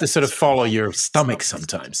 you do have to sort of follow your stomach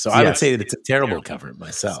sometimes. So I would say that it's a terrible cover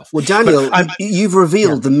myself. Well, Daniel, you've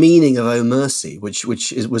revealed the meaning of Oh Mercy, which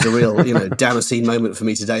was a real Damascene moment for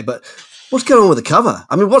me today. But what's going on with the cover?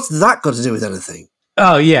 What's that got to do with anything?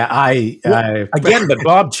 Oh yeah, again, but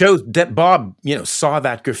Bob chose that. Bob, saw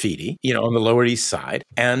that graffiti, on the Lower East Side,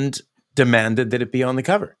 and demanded that it be on the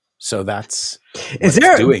cover. So that's what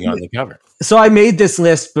it's doing on the cover. So I made this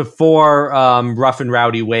list before Rough and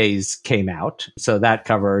Rowdy Ways came out. So that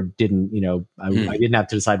cover didn't, I didn't have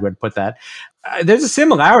to decide where to put that. There's a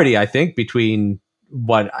similarity, I think, between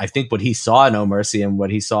what he saw in Oh Mercy and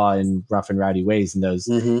what he saw in Rough and Rowdy Ways and those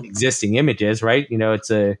existing images, right?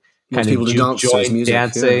 It's a kind of juke joint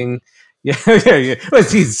dancing. Yeah. Well,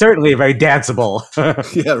 he's certainly very danceable.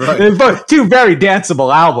 Yeah, right. There's both two very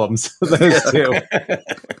danceable albums, those two.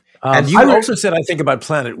 And you also said, I think, about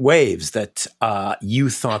Planet Waves that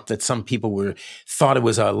you thought that some people thought it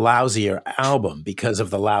was a lousier album because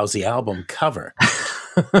of the lousy album cover.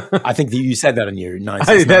 I think that you said that in your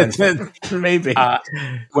 969. Maybe.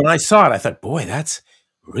 When I saw it, I thought, boy, that's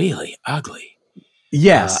really ugly.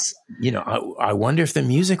 Yes. I wonder if the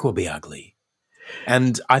music will be ugly.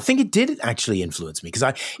 And I think it did actually influence me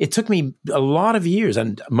because it took me a lot of years,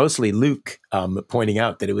 and mostly Luke pointing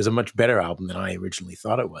out that it was a much better album than I originally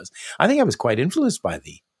thought it was. I think I was quite influenced by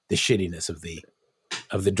the shittiness of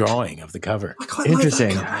the drawing of the cover.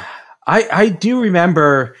 Interesting. I do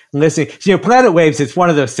remember listening. Planet Waves. It's one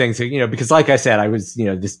of those things. Because like I said, I was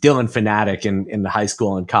this Dylan fanatic in high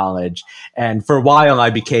school and college, and for a while I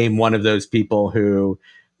became one of those people who.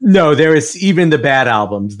 No, there is even the bad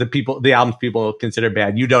albums, the albums people consider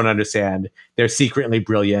bad. You don't understand. They're secretly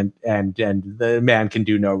brilliant, and the man can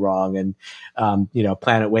do no wrong. And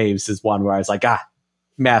Planet Waves is one where I was like,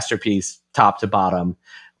 masterpiece, top to bottom.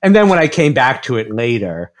 And then when I came back to it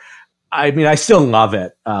later, I mean, I still love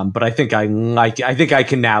it, but I think I think I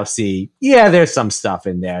can now see, there's some stuff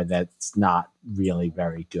in there that's not really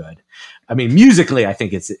very good. I mean, musically, I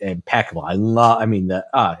think it's impeccable.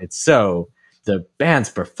 The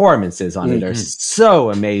band's performances on it are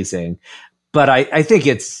so amazing, but I think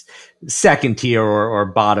it's second tier or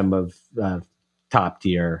bottom of top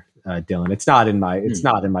tier Dylan. It's not in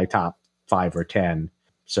my top 5 or 10.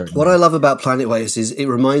 Certainly. What I love about Planet Waves is it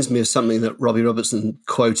reminds me of something that Robbie Robertson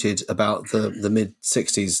quoted about the mid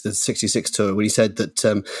 60s, the 66 tour, when he said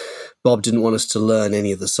that Bob didn't want us to learn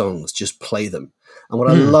any of the songs, just play them. And what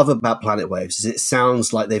I love about Planet Waves is it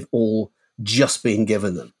sounds like they've all just been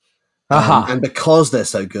given them. And because they're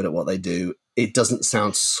so good at what they do, it doesn't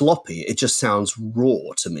sound sloppy. It just sounds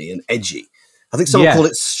raw to me and edgy. I think someone called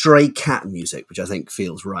it stray cat music, which I think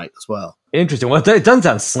feels right as well. Interesting. Well, it doesn't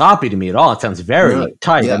sound sloppy to me at all. It sounds very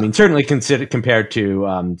tight. Yeah. I mean, certainly compared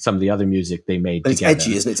to some of the other music they made but together. It's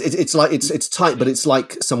edgy, isn't it? It's like it's tight, but it's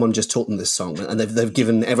like someone just taught them this song and they've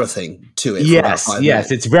given everything to it. Yes,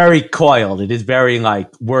 it's very coiled. It is very like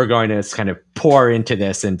we're going to kind of pour into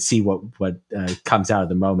this and see what comes out of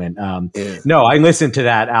the moment. No, I listened to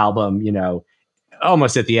that album,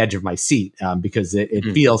 almost at the edge of my seat because it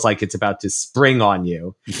feels like it's about to spring on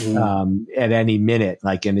you at any minute.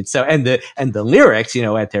 Like, and it's so, and the lyrics,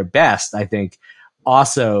 at their best, I think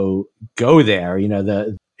also go there,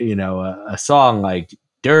 a song like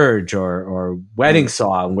Dirge or Wedding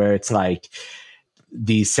Song, where it's like,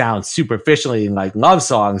 these sound superficially like love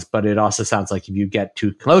songs, but it also sounds like if you get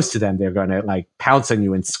too close to them, they're going to like pounce on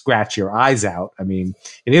you and scratch your eyes out. I mean,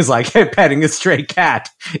 it is like petting a stray cat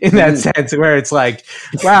in that sense, where it's like,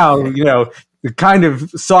 wow, kind of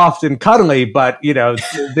soft and cuddly, but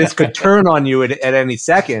this could turn on you at any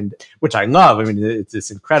second, which I love. I mean, it's this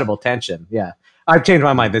incredible tension. Yeah. I've changed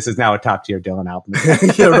my mind. This is now a top tier Dylan album.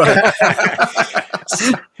 You're right.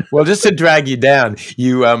 Well, just to drag you down,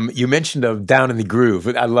 you mentioned Down in the Groove.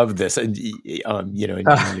 I love this. And on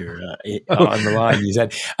the line, you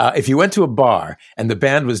said if you went to a bar and the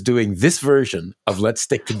band was doing this version of Let's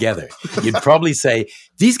Stick Together, you'd probably say,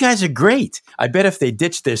 "These guys are great. I bet if they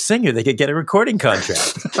ditched their singer, they could get a recording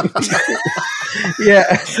contract." Yeah.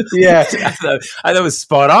 I thought it was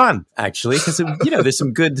spot on, actually, because there's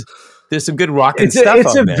some good rocking stuff.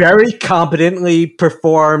 It's a very competently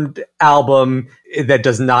performed album that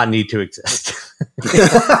does not need to exist.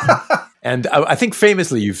 And I think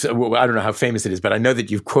famously, I don't know how famous it is, but I know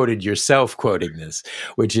that you've quoted yourself quoting this,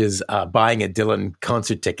 which is buying a Dylan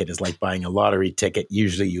concert ticket is like buying a lottery ticket.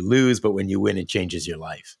 Usually you lose, but when you win, it changes your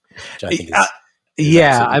life. Which I think is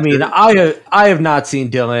I mean, I have not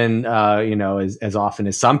seen Dylan, as often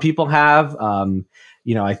as some people have.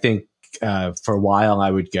 I think for a while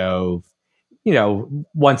I would go,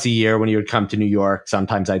 once a year when he would come to New York.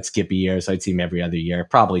 Sometimes I'd skip a year, so I'd see him every other year.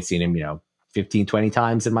 Probably seen him, 15, 20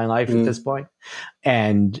 times in my life at this point.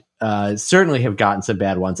 And certainly have gotten some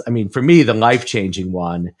bad ones. I mean, for me, the life-changing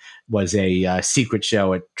one was a secret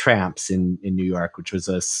show at Tramps in New York, which was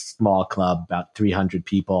a small club, about 300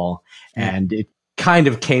 people. And it kind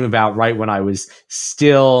of came about right when I was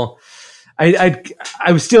still... I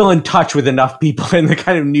was still in touch with enough people in the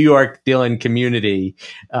kind of New York Dylan community,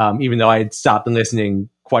 even though I had stopped listening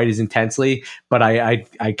quite as intensely, but I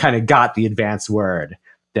kind of got the advance word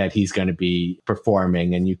that he's going to be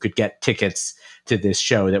performing, and you could get tickets to this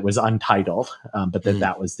show that was untitled, but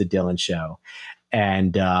that was the Dylan show.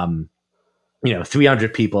 And,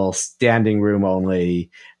 300 people, standing room only.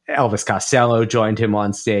 Elvis Costello joined him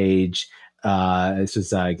on stage. This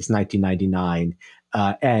was, I guess, 1999.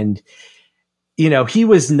 And, he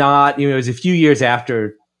was not, it was a few years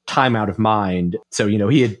after Time Out of Mind. So,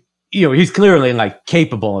 he's clearly like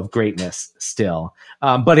capable of greatness still.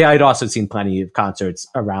 But I had also seen plenty of concerts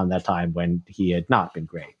around that time when he had not been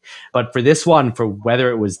great. But for this one, for whether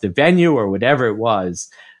it was the venue or whatever it was,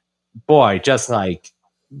 boy, just like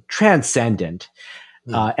transcendent.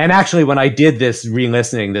 And actually, when I did this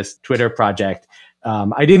re-listening, this Twitter project,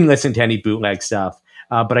 I didn't listen to any bootleg stuff,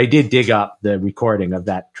 but I did dig up the recording of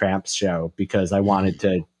that Tramps show because I wanted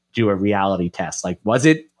to do a reality test. Like, was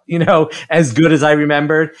it, as good as I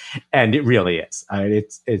remembered? And it really is.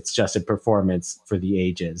 It's just a performance for the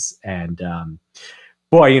ages. And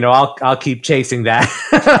boy, I'll keep chasing that.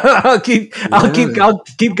 I'll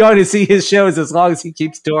keep going to see his shows as long as he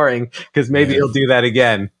keeps touring, because maybe he'll do that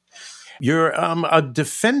again. You're a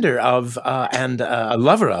defender of and a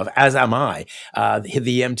lover of, as am I,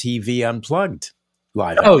 the MTV Unplugged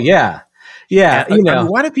live. Oh, yeah. Yeah. And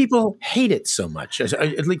why do people hate it so much?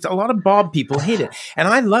 At least a lot of Bob people hate it. And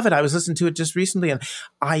I love it. I was listening to it just recently, and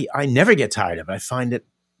I never get tired of it. I find it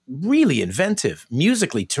really inventive,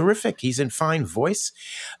 musically terrific. He's in fine voice.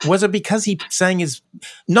 Was it because he sang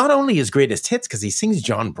not only his greatest hits, because he sings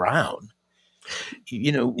John Brown?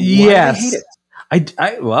 Why do they hate it?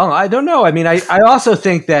 I don't know. I mean, I also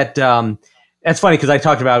think that it's funny because I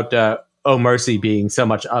talked about Oh Mercy being so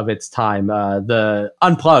much of its time. The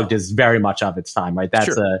Unplugged is very much of its time, right?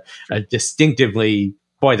 That's a distinctively,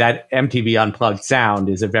 boy, that MTV Unplugged sound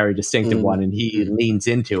is a very distinctive one, and he leans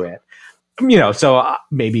into it. So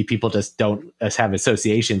maybe people just don't have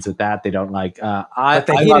associations with that. They don't like. But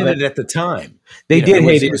they hated it at the time. They did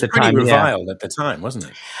hate it at the time. It was pretty reviled at the time, wasn't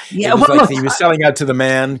it? Yeah, it was he was selling out to the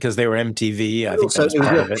man because they were MTV. I think that was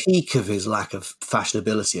part of it. Peak of his lack of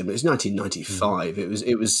fashionability. I mean, it was 1995.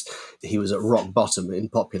 It was he was at rock bottom in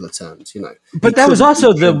popular terms. But that was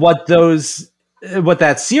also what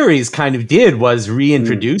that series kind of did was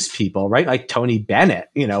reintroduce people, right? Like Tony Bennett,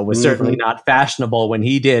 was certainly not fashionable when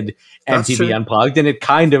he did MTV Unplugged, and it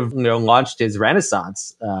kind of launched his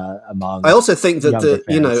renaissance among. I also think that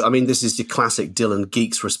this is the classic Dylan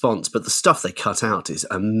geeks response, but the stuff they cut out is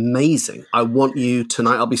amazing. I Want You,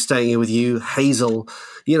 Tonight I'll Be Staying Here With You, Hazel.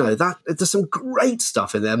 There's some great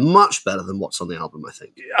stuff in there, much better than what's on the album, I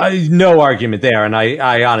think. No argument there, and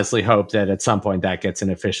I honestly hope that at some point that gets an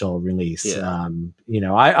official release. Yeah.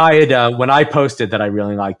 I had when I posted that I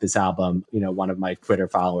really liked this album, one of my Twitter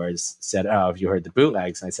followers said, "Oh, have you heard the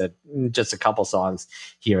bootlegs?" And I said, "Just a couple songs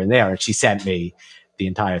here and there," and she sent me the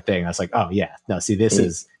entire thing. I was like, "Oh yeah, no, see, this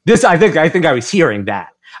is this." I think I was hearing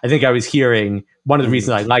that. I think I was hearing one of the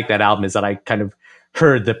reasons I like that album is that I kind of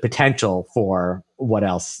heard the potential for what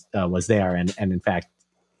else was there, and in fact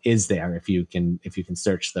is there if you can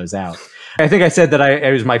search those out. I think I said that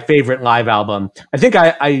it was my favorite live album. I think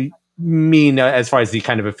I mean as far as the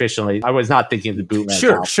kind of officially, I was not thinking of the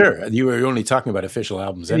bootleg. Sure. You were only talking about official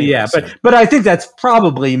albums anyway. Yeah, but I think that's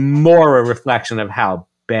probably more a reflection of how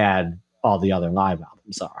bad all the other live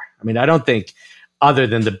albums are. I mean, I don't think, other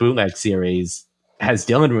than the bootleg series, has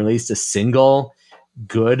Dylan released a single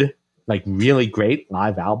good, like really great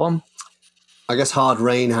live album. I guess Hard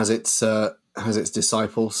Rain has its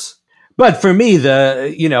disciples. But for me, now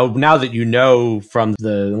that from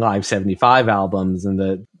the Live 75 albums and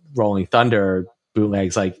the Rolling Thunder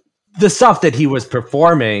bootlegs, like the stuff that he was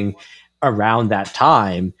performing around that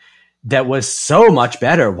time that was so much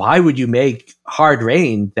better. Why would you make Hard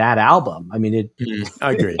Rain that album? I mean,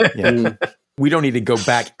 I agree. Yeah. We don't need to go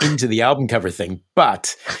back into the album cover thing,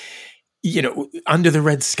 but Under the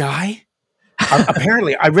Red Sky.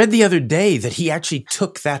 Apparently, I read the other day that he actually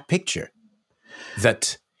took that picture.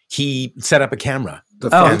 That he set up a camera.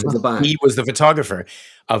 He was the photographer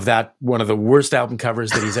of that, one of the worst album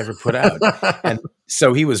covers that he's ever put out. And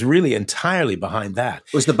so he was really entirely behind that.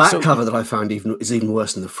 It was the back cover that I found is even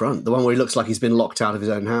worse than the front. The one where he looks like he's been locked out of his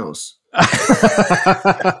own house.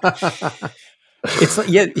 It's like,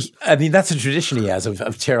 I mean, that's a tradition he has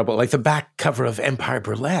of terrible, like the back cover of Empire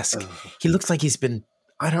Burlesque. He looks like he's been,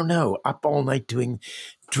 I don't know, up all night doing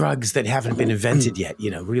drugs that haven't been invented yet,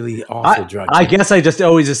 really awful drugs. I guess I just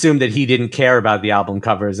always assumed that he didn't care about the album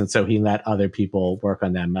covers, and so he let other people work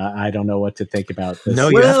on them. I don't know what to think about this. No,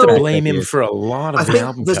 you have to blame him for a lot of the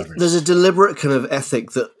album covers. There's a deliberate kind of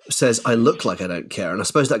ethic that says, I look like I don't care, and I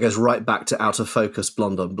suppose that goes right back to Out of Focus,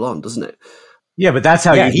 Blonde on Blonde, doesn't it? Yeah, but that's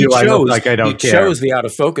how you do. I look like I don't care. He chose the out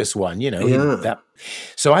of focus one,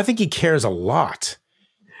 so I think he cares a lot.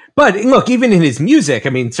 But look, even in his music, I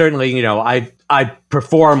mean, certainly, I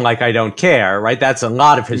perform like I don't care, right? That's a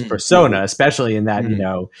lot of his persona, especially in that,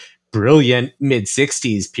 brilliant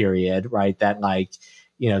mid-60s period, right? That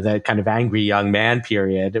that kind of angry young man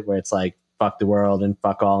period where it's like, fuck the world and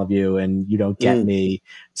fuck all of you and you don't get me.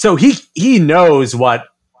 So he knows what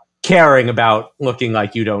caring about looking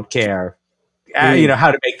like you don't care, how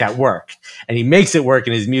to make that work. And he makes it work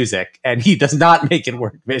in his music, and he does not make it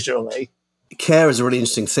work visually. Care is a really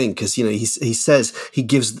interesting thing because, he says he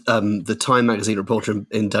gives the Time magazine reporter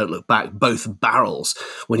in Don't Look Back both barrels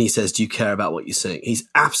when he says, do you care about what you sing? He's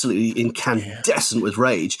absolutely incandescent with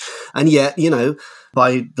rage. And yet,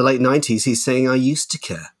 by the late 90s, he's saying, I used to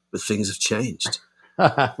care, but things have changed.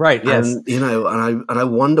 Right, yes. And, and I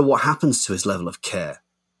wonder what happens to his level of care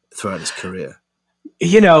throughout his career.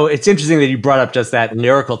 It's interesting that you brought up just that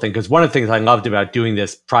lyrical thing, because one of the things I loved about doing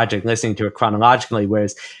this project, listening to it chronologically,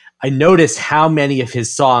 was I noticed how many of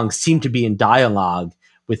his songs seem to be in dialogue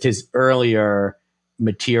with his earlier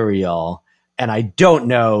material. And I don't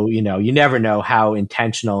know, you never know how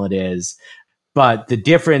intentional it is, but the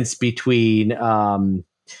difference between, the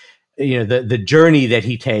journey that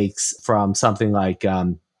he takes from something like,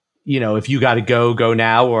 if you got to go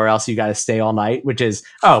now, or else you got to stay all night, which is,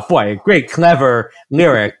 oh boy, a great, clever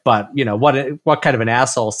lyric. But, what kind of an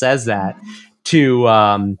asshole says that? To,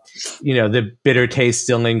 the bitter taste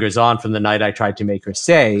still lingers on from the night I tried to make her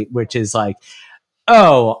stay, which is like,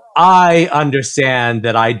 oh, I understand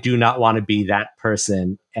that I do not want to be that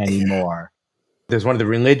person anymore. There's one of the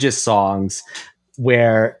religious songs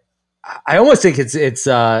where I almost think it's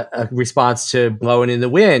a response to Blowing in the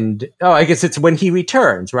Wind. Oh, I guess it's When He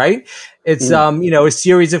Returns, right? It's, a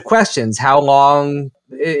series of questions. How long?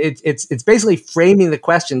 It's basically framing the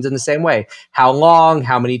questions in the same way. How long?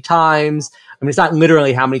 How many times? I mean, it's not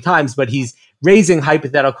literally how many times, but he's raising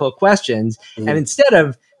hypothetical questions. And instead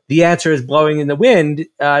of the answer is blowing in the wind,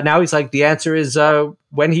 now he's like, the answer is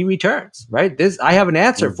when he returns, right? I have an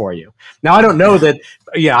answer for you. Now, I don't know that,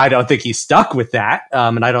 I don't think he's stuck with that.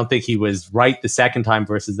 And I don't think he was right the second time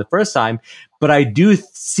versus the first time. But I do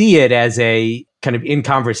see it as a kind of in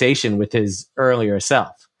conversation with his earlier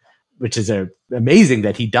self, which is amazing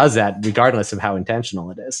that he does that regardless of how intentional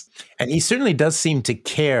it is. And he certainly does seem to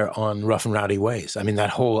care on Rough and Rowdy Ways. I mean, that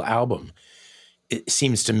whole album, it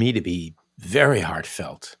seems to me to be very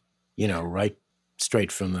heartfelt, right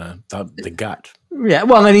straight from the gut. Yeah,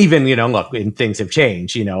 well, and even, look, when things have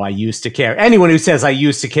changed, I used to care. Anyone who says I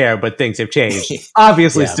used to care, but things have changed,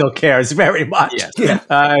 obviously still cares very much. Yeah.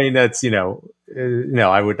 I mean, that's, no,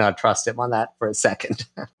 I would not trust him on that for a second.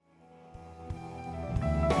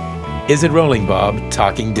 Is It Rolling, Bob?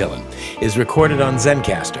 Talking Dylan is recorded on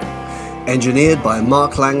Zencastr. Engineered by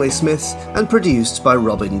Mark Langley Smith and produced by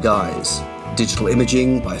Robin Guys. Digital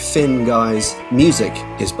imaging by Finn Guys. Music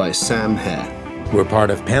is by Sam Hare. We're part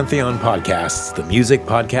of Pantheon Podcasts, the music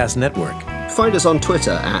podcast network. Find us on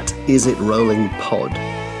Twitter at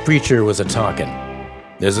IsItRollingPod. Preacher was a talkin'.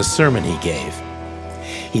 There's a sermon he gave.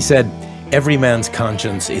 He said, every man's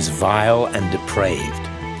conscience is vile and depraved.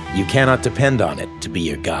 You cannot depend on it to be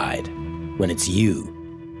your guide when it's you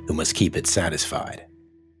who must keep it satisfied.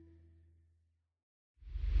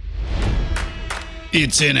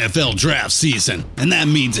 It's NFL draft season, and that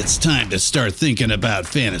means it's time to start thinking about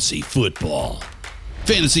fantasy football.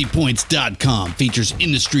 FantasyPoints.com features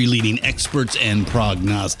industry-leading experts and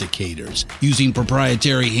prognosticators using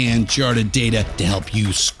proprietary hand-charted data to help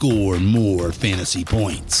you score more fantasy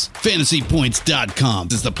points. FantasyPoints.com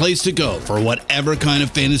is the place to go for whatever kind of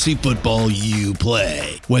fantasy football you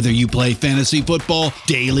play. Whether you play fantasy football,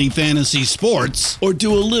 daily fantasy sports, or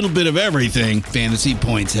do a little bit of everything, Fantasy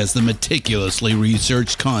Points has the meticulously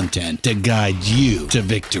researched content to guide you to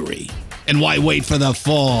victory. And why wait for the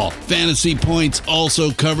fall? Fantasy Points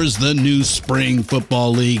also covers the new spring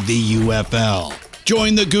football league, the UFL.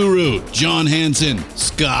 Join the guru, John Hansen,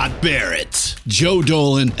 Scott Barrett, Joe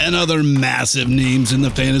Dolan, and other massive names in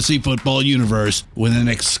the fantasy football universe with an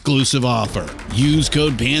exclusive offer. Use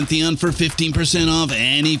code Pantheon for 15% off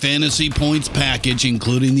any Fantasy Points package,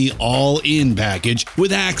 including the all-in package,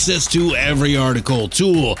 with access to every article,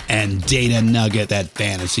 tool, and data nugget that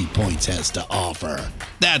Fantasy Points has to offer.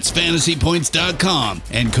 That's FantasyPoints.com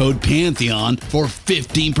and code Pantheon for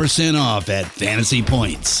 15% off at Fantasy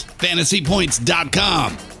Points.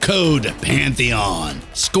 FantasyPoints.com, code Pantheon.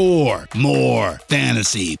 Score more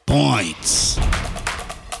fantasy points.